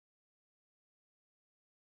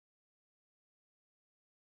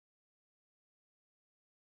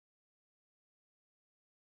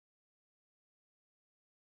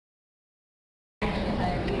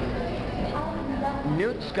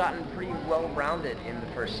Newt's gotten pretty well-rounded in the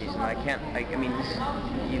first season. I mean,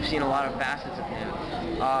 you've seen a lot of facets of him.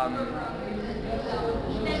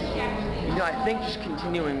 You know, I think just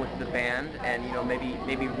continuing with the band, and you know,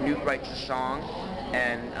 maybe Newt writes a song,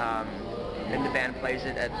 and the band plays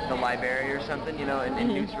it at the library or something. You know, and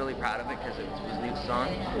Newt's really proud of it because it was Newt's song.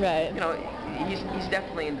 Right. You know, he's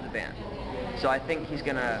definitely into the band. So I think he's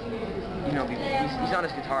gonna, you know, he's on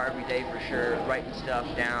his guitar every day for sure, writing stuff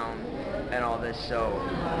down and all this. So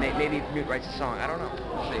maybe Newt writes a song. I don't know.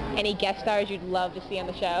 We'll see. Any guest stars you'd love to see on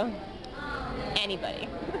the show? Anybody.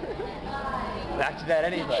 Back to that,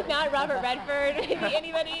 anybody. Not Robert Redford, maybe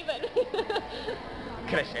anybody, but...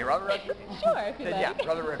 Can I say Robert Redford? Sure, if you like. Yeah,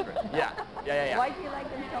 Robert Redford. Yeah. Why do you like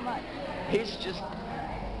him so much? He's just,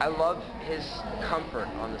 I love his comfort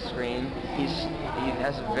on the screen. He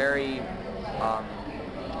has a very,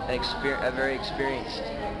 very experienced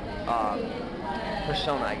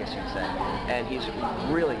persona, I guess you'd say, and he's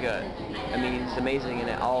really good. I mean, he's amazing in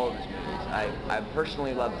all of his movies. I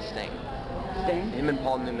personally love Sting. Sting? Him and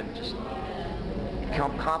Paul Newman just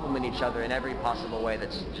complement each other in every possible way.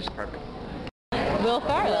 That's just perfect. Will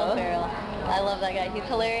Ferrell. I love that guy. He's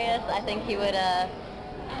hilarious. I think he would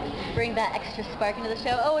bring that extra spark into the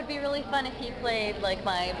show. Oh, it'd be really fun if he played like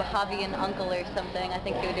my Bahavian uncle or something. I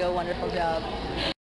think he would do a wonderful job.